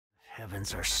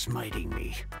heavens are smiting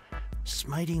me.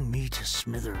 Smiting me to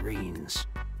smithereens.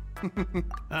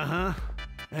 Uh-huh.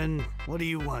 And what do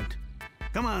you want?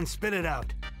 Come on, spit it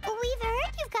out. We've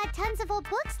heard you've got tons of old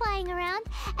books lying around,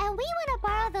 and we want to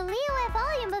borrow the Liyue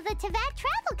volume of the Teyvat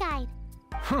Travel Guide.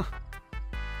 Huh.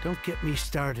 Don't get me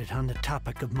started on the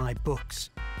topic of my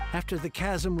books. After the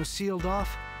chasm was sealed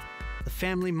off, the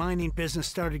family mining business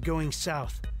started going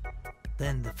south.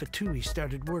 Then the Fatui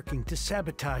started working to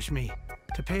sabotage me.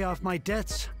 To pay off my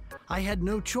debts, I had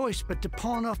no choice but to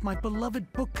pawn off my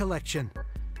beloved book collection.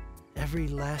 Every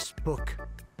last book.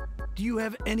 Do you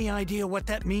have any idea what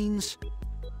that means?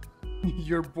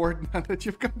 You're bored now that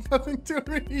you've got nothing to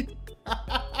read.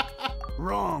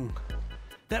 Wrong.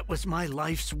 That was my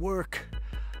life's work.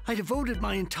 I devoted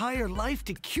my entire life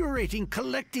to curating,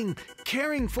 collecting,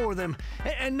 caring for them,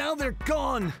 and now they're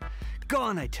gone.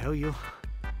 Gone, I tell you.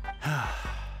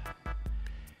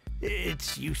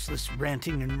 It's useless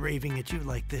ranting and raving at you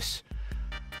like this.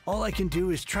 All I can do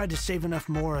is try to save enough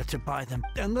Mora to buy them.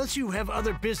 Unless you have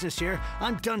other business here,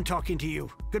 I'm done talking to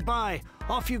you. Goodbye.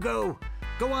 Off you go.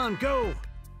 Go on, go.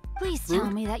 Please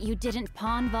tell me that you didn't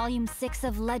pawn Volume 6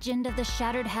 of Legend of the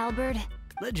Shattered Halberd.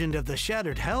 Legend of the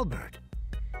Shattered Halberd?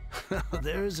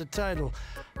 There's a title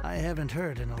I haven't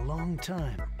heard in a long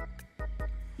time.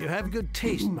 You have good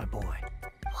taste, my boy.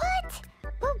 What?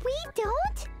 But we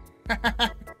don't?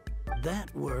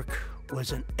 That work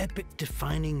was an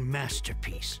epic-defining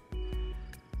masterpiece.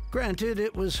 Granted,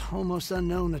 it was almost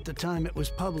unknown at the time it was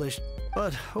published,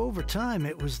 but over time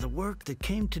it was the work that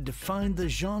came to define the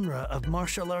genre of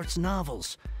martial arts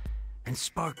novels and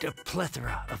sparked a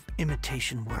plethora of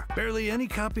imitation work. Barely any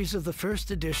copies of the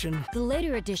first edition. The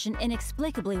later edition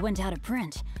inexplicably went out of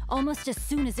print, almost as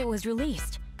soon as it was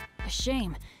released. A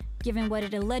shame, given what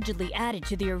it allegedly added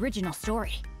to the original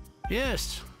story.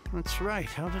 Yes, that's right.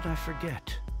 How did I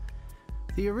forget?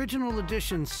 The original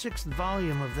edition's 6th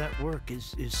volume of that work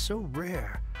is so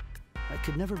rare. I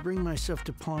could never bring myself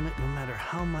to pawn it no matter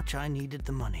how much I needed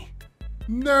the money.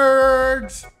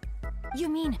 Nerds! You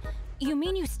mean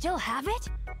you still have it?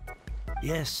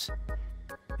 Yes.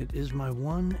 It is my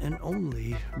one and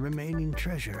only remaining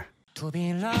treasure.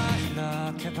 扉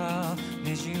開けば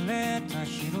ねじれた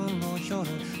昼の夜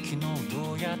昨日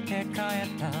どうやって帰っ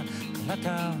た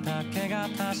体だけが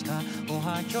確かお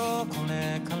はようこ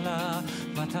れから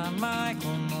また迷子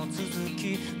の続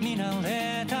き見慣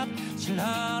れた知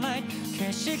らない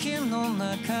景色の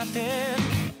中で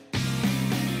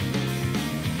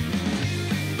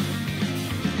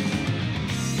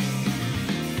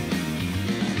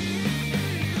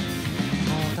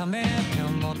もうダメって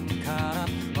思ってから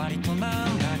割とな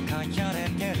んだかやれ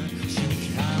てる死に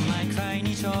きらないくらい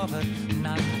に丈夫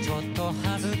なんかちょっと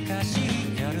恥ずかし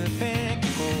いやるべき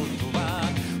ことは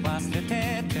忘れ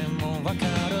ててもわか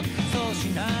るそうし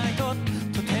ないと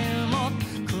とても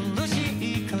苦し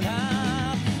いから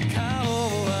顔を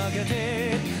上げ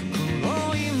て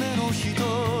黒い目の人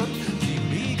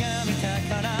君が見た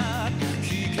から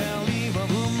光は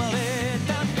生まれ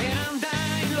た選んだ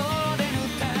色で塗っ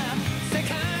た世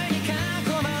界に囲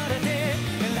まれて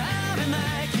選べな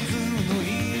い傷の意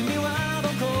味はど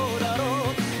こだろ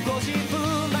うご自分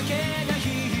だけがヒ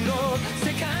ーロー世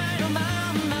界の真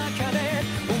ん中で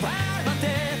終わるまで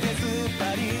手ずった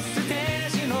りステー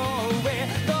ジの上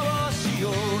どうしよ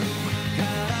う空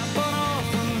っぽの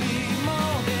ふりも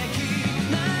でき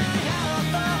ないあの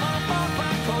とも僕は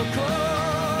ここ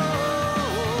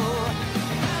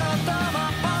あのとも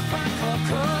僕はこ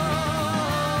こ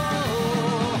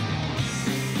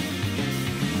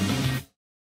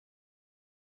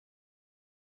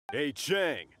Hey,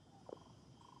 Chang.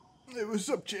 Hey, what's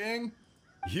up, Chang?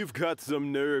 You've got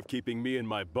some nerve keeping me and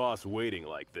my boss waiting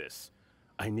like this.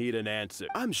 I need an answer.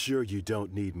 I'm sure you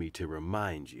don't need me to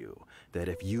remind you that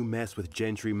if you mess with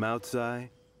Gentry Moutsai,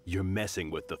 you're messing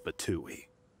with the Fatui.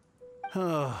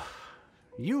 Oh,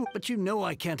 but you know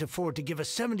I can't afford to give a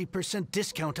 70%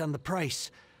 discount on the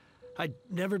price. I'd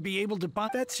never be able to buy—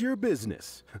 That's your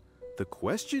business. The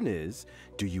question is,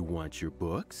 do you want your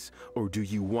books, or do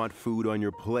you want food on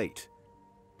your plate?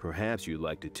 Perhaps you'd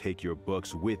like to take your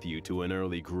books with you to an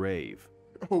early grave.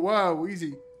 Oh, wow,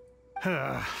 easy.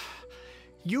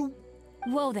 You—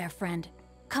 Whoa there, friend.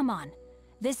 Come on.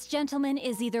 This gentleman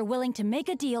is either willing to make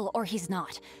a deal or he's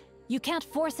not. You can't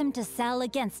force him to sell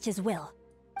against his will.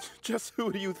 Just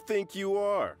who do you think you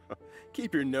are?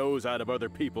 Keep your nose out of other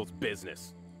people's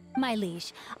business. My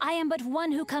liege, I am but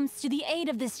one who comes to the aid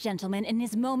of this gentleman in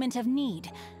his moment of need.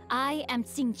 I am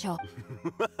Xingqiu.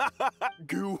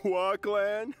 Guhua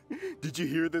clan? Did you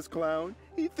hear this clown?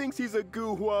 He thinks he's a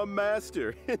Guhua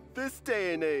master in this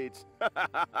day and age.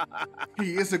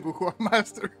 He is a Guhua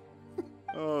master.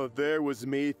 Oh, there was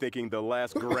me thinking the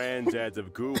last granddads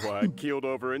of Guhua had keeled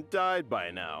over and died by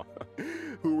now.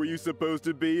 Who were you supposed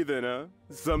to be then, huh?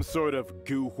 Some sort of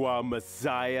Guhua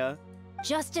messiah?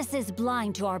 Justice is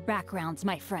blind to our backgrounds,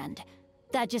 my friend.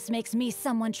 That just makes me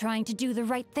someone trying to do the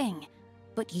right thing.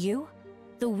 But you?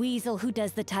 The weasel who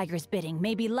does the tiger's bidding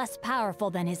may be less powerful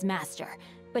than his master,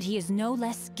 but he is no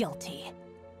less guilty.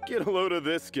 Get a load of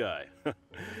this guy.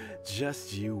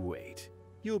 Just you wait.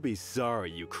 You'll be sorry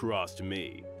you crossed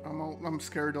me. I'm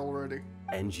scared already.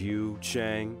 And you,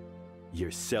 Chang?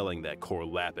 You're selling that core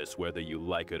lapis whether you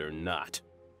like it or not.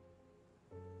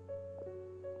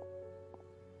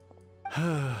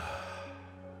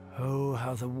 Oh,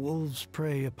 how the wolves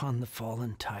prey upon the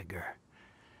fallen tiger.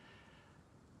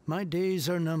 My days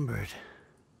are numbered.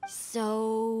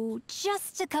 So,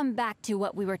 just to come back to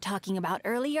what we were talking about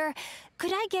earlier,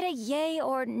 could I get a yay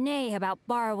or nay about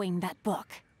borrowing that book?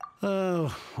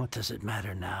 Oh, what does it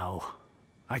matter now?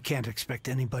 I can't expect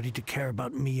anybody to care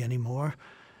about me anymore.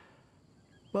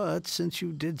 But since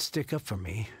you did stick up for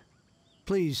me,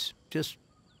 please, just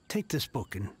take this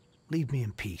book and leave me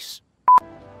in peace.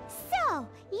 So,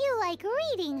 you like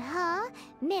reading, huh?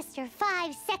 Mr.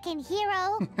 5-second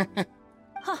hero?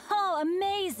 Oh,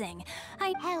 amazing!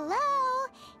 Hello?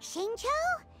 Shincho?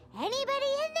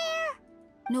 Anybody in there?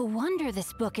 No wonder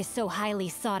this book is so highly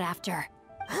sought after.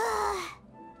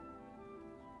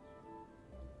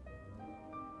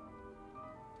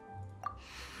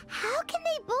 How can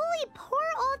they bully poor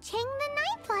old Chang the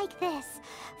Ninth like this?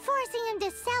 Forcing him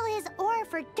to sell his ore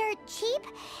for dirt cheap?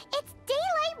 It's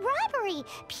daylight robbery,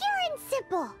 pure and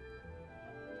simple.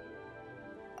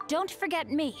 Don't forget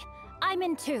me. I'm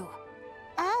in too.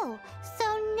 Oh, so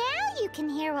now you can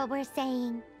hear what we're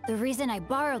saying. The reason I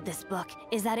borrowed this book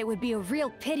is that it would be a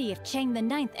real pity if Chang the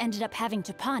Ninth ended up having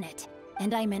to pawn it.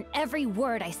 And I meant every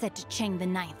word I said to Chang the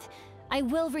Ninth. I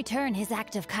will return his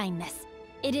act of kindness.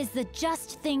 It is the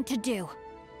just thing to do.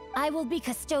 I will be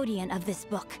custodian of this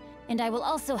book, and I will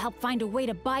also help find a way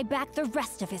to buy back the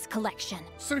rest of his collection.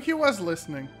 So he was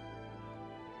listening.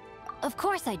 Of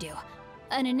course I do.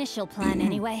 An initial plan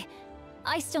anyway.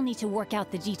 I still need to work out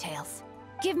the details.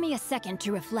 Give me a second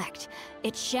to reflect.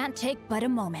 It shan't take but a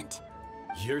moment.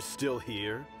 You're still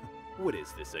here? What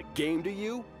is this, a game to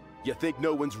you? You think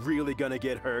no one's really gonna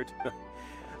get hurt?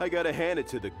 I gotta hand it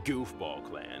to the Goofball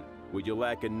clan. What you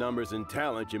lack in numbers and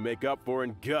talent, you make up for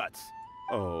in guts.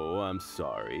 Oh, I'm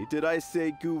sorry. Did I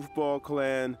say Goofball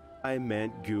clan? I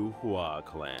meant Guhua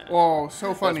clan. Oh,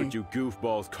 so funny. That's what you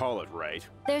goofballs call it, right?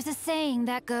 There's a saying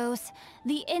that goes,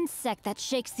 the insect that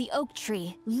shakes the oak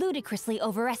tree ludicrously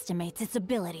overestimates its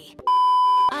ability.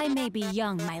 I may be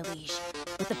young, my liege,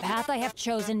 but the path I have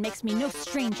chosen makes me no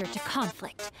stranger to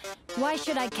conflict. Why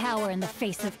should I cower in the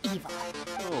face of evil?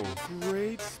 Oh,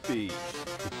 great speech.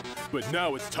 But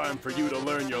now it's time for you to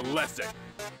learn your lesson.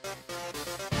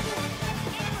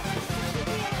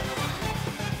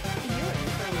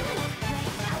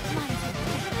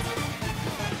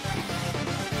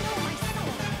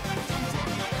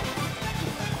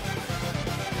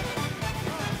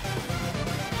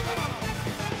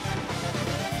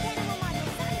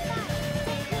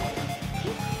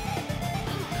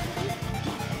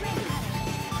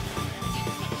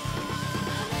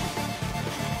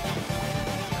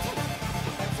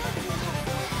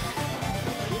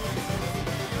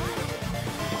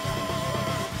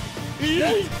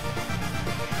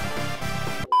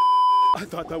 I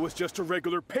thought that was just a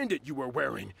regular pendant you were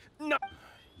wearing. No.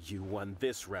 You won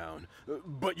this round,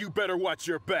 but you better watch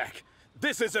your back.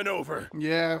 This isn't over.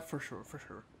 Yeah, for sure, for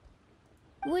sure.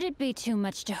 Would it be too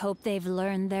much to hope they've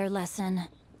learned their lesson?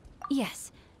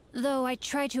 Yes, though I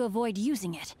try to avoid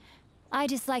using it. I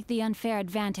dislike the unfair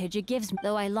advantage it gives me,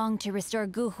 though I long to restore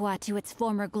Guhua to its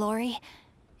former glory.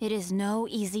 It is no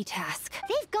easy task.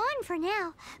 They've gone for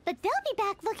now, but they'll be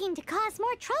back looking to cause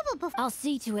more trouble before— I'll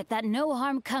see to it that no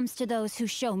harm comes to those who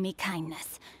show me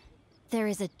kindness. There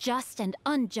is a just and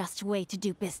unjust way to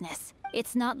do business.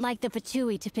 It's not like the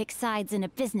Fatui to pick sides in a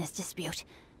business dispute.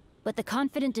 But the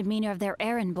confident demeanor of their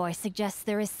errand boy suggests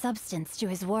there is substance to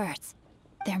his words.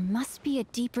 There must be a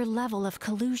deeper level of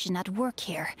collusion at work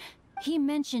here. He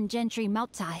mentioned Gentry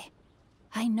Mautai.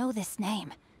 I know this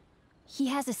name. He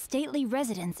has a stately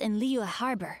residence in Liyue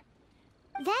Harbor.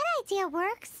 That idea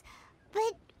works,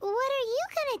 but what are you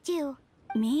gonna do?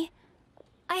 Me?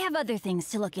 I have other things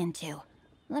to look into.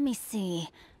 Let me see.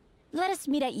 Let us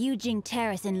meet at Yujing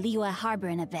Terrace in Liyue Harbor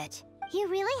in a bit. You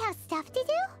really have stuff to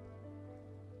do?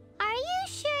 Are you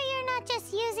sure you're not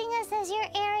just using us as your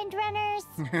errand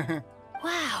runners?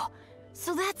 Wow,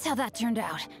 so that's how that turned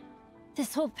out.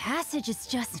 This whole passage is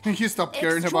just You stopped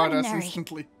caring about us extraordinary.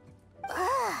 instantly.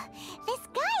 Ugh, this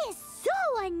guy is so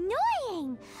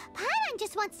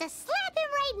just wants to slap him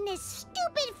right in his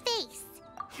stupid face.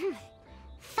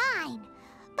 Fine.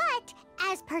 But,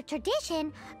 as per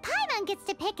tradition, Paimon gets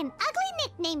to pick an ugly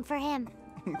nickname for him.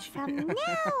 From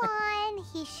now on,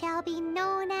 he shall be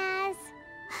known as...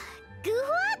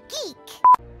 Guhua Geek.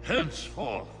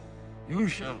 Henceforth, you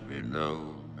shall be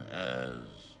known as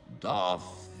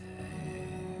Darth.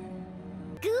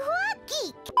 Guhua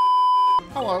Geek.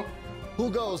 Hello. Who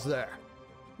goes there?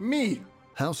 Me.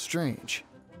 How strange.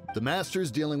 The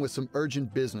Master's dealing with some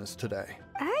urgent business today.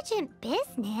 Urgent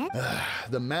business?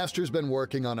 The Master's been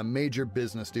working on a major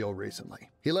business deal recently.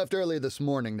 He left early this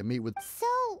morning to meet with... So,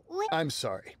 I'm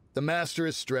sorry. The Master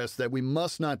is stressed that we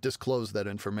must not disclose that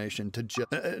information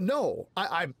to no,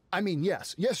 I mean,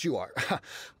 yes. Yes, you are.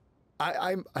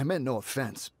 I meant no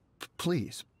offense.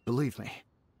 Please, believe me.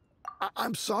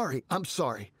 I'm sorry.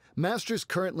 Master's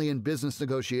currently in business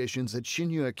negotiations at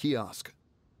Shinya Kiosk.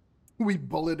 We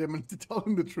bullied him into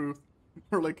telling the truth.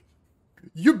 We're like,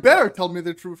 you better tell me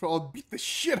the truth or I'll beat the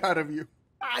shit out of you.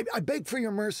 I beg for your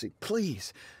mercy,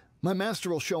 please. My master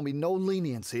will show me no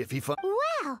leniency if he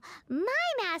Well, my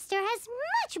master has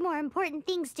much more important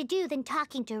things to do than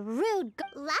talking to rude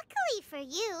Luckily for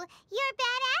you, your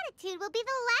bad attitude will be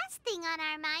the last thing on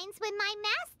our minds when my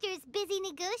master's busy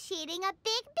negotiating a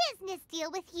big business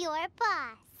deal with your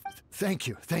boss. Thank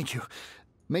you.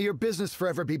 May your business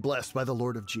forever be blessed by the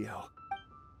Lord of Geo.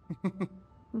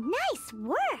 Nice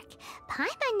work!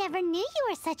 Paimon never knew you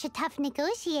were such a tough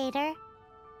negotiator.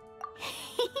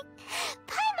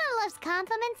 Paimon loves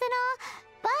compliments and all,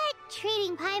 but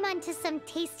treating Paimon to some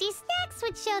tasty snacks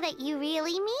would show that you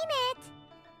really mean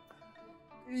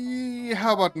it.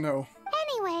 How about no?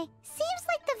 Anyway, seems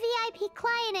like the VIP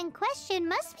client in question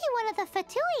must be one of the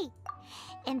Fatui.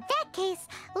 In that case,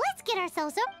 let's get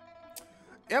ourselves up.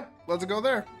 Yep, let's go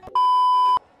there.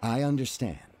 I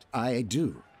understand. I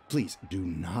do. Please, do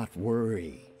not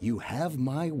worry. You have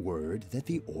my word that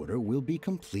the order will be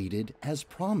completed as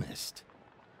promised.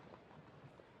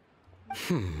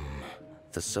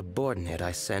 The subordinate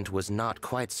I sent was not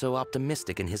quite so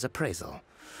optimistic in his appraisal.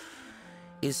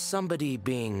 Is somebody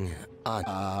being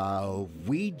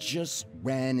we just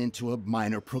ran into a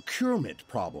minor procurement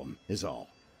problem, is all.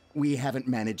 We haven't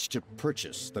managed to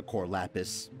purchase the core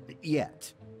lapis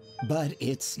yet. But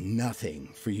it's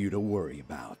nothing for you to worry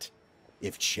about.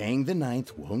 If Chang the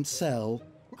Ninth won't sell,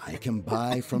 I can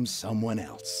buy from someone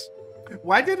else.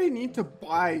 Why did he need to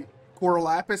buy core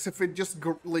lapis if it just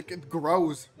it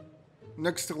grows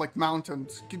next to like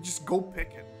mountains? You can just go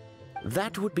pick it.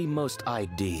 That would be most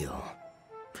ideal.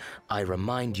 I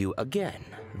remind you again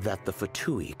that the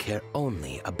Fatui care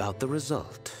only about the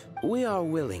result. We are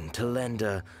willing to lend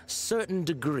a certain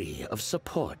degree of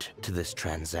support to this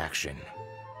transaction.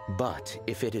 But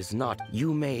if it is not,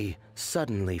 you may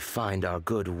suddenly find our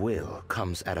goodwill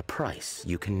comes at a price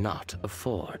you cannot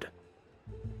afford.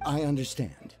 I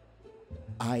understand.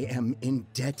 I am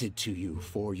indebted to you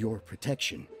for your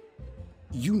protection.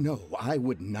 You know I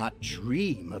would not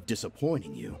dream of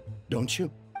disappointing you, don't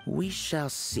you? We shall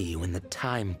see when the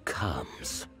time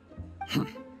comes.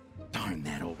 Darn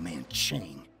that old man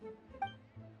Chang.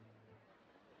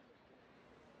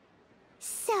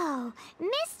 So,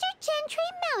 Mr. Gentry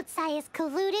Moutsai is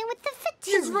colluding with the Fatui.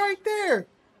 He's right there.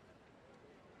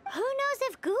 Who knows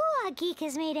if Guhua Geek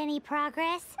has made any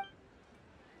progress?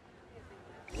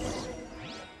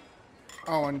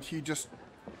 Oh, and he just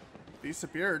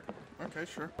disappeared. Okay,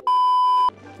 sure.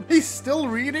 He's still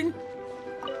reading?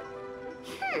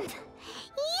 You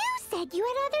said you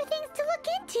had other things to look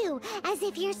into, as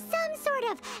if you're some sort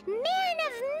of man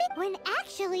of when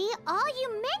actually all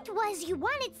you meant was you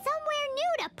wanted somewhere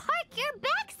new to park your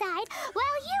backside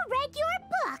while you read your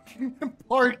book.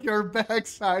 Park your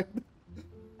backside.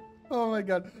 Oh my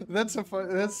god, that's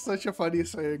such a funny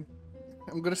saying.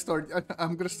 I'm gonna start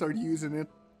using it.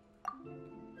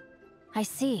 I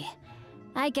see.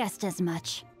 I guessed as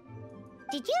much.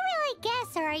 Did you really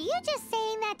guess, or are you just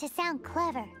saying that to sound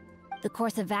clever? The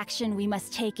course of action we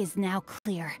must take is now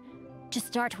clear. To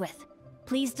start with,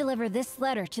 please deliver this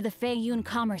letter to the Feiyun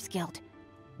Commerce Guild.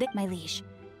 My liege,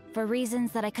 for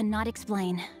reasons that I cannot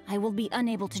explain, I will be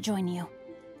unable to join you.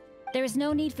 There is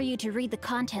no need for you to read the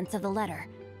contents of the letter.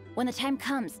 When the time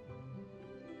comes...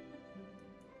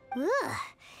 Ugh,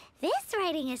 this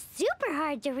writing is super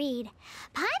hard to read.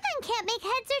 Paimon can't make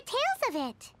heads or tails of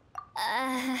it.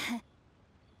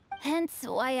 Hence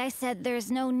why I said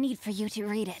there's no need for you to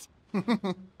read it.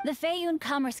 The Feiyun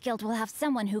Commerce Guild will have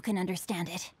someone who can understand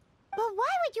it. But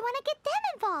why would you want to get them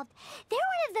involved? They're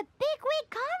one of the bigwig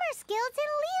commerce guilds in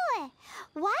Liyue.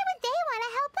 Why would they want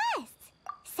to help us?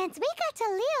 Since we got to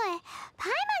Liyue,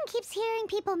 Paimon keeps hearing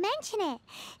people mention it.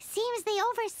 Seems they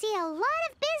oversee a lot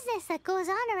of business that goes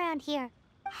on around here.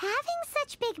 Having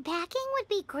such big backing would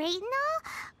be great and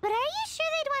all, but are you sure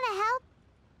they'd want to help?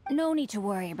 No need to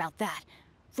worry about that.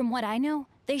 From what I know,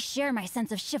 they share my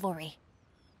sense of chivalry.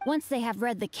 Once they have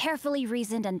read the carefully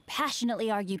reasoned and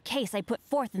passionately argued case I put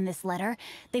forth in this letter,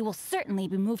 they will certainly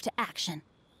be moved to action.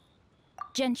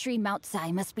 Gentry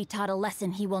Moutsai must be taught a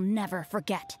lesson he will never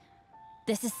forget.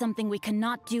 This is something we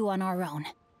cannot do on our own.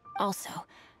 Also,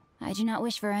 I do not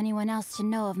wish for anyone else to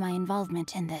know of my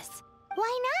involvement in this.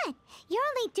 Why not? You're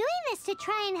only doing this to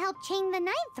try and help Chang the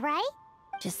Ninth, right?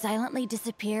 To silently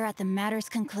disappear at the matter's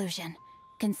conclusion,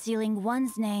 concealing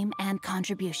one's name and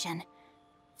contribution.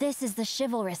 This is the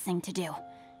chivalrous thing to do.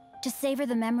 To savor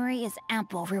the memory is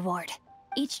ample reward.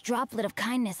 Each droplet of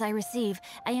kindness I receive,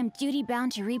 I am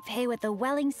duty-bound to repay with a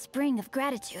welling spring of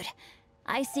gratitude.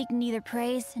 I seek neither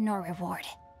praise nor reward.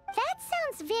 That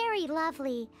sounds very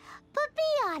lovely. But be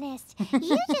honest,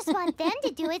 you just want them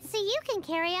to do it so you can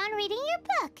carry on reading your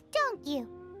book, don't you?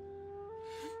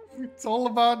 It's all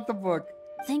about the book.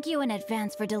 Thank you in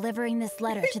advance for delivering this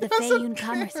letter to the Feiyun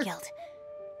Commerce Guild.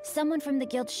 Someone from the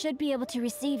guild should be able to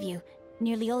receive you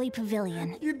near Lioli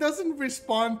Pavilion. He doesn't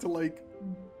respond to, like,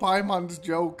 Paimon's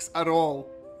jokes at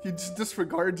all. He just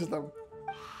disregards them.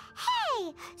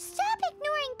 Hey! Stop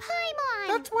ignoring Paimon!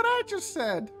 That's what I just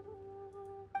said.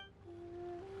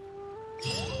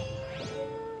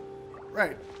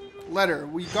 Right. Letter.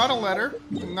 We got a letter,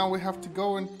 and now we have to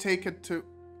go and take it to...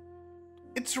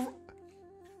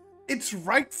 It's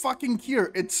right fucking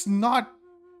here. It's not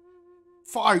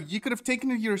far. You could have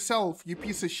taken it yourself, you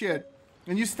piece of shit.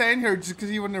 And you stand here just because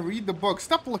you want to read the book.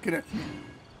 Stop looking at me.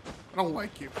 I don't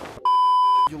like you.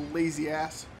 You lazy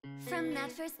ass. From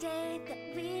that first day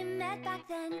that we met back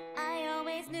then, I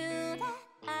always knew that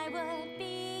I would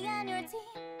be on your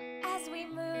team. As we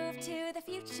move to the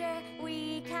future,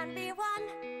 we can be one.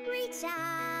 Reach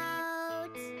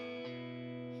out.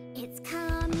 It's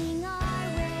coming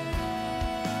our way.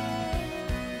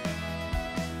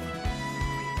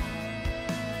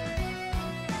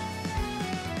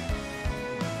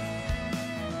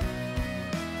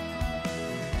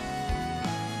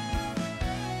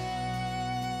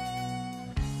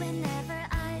 Whenever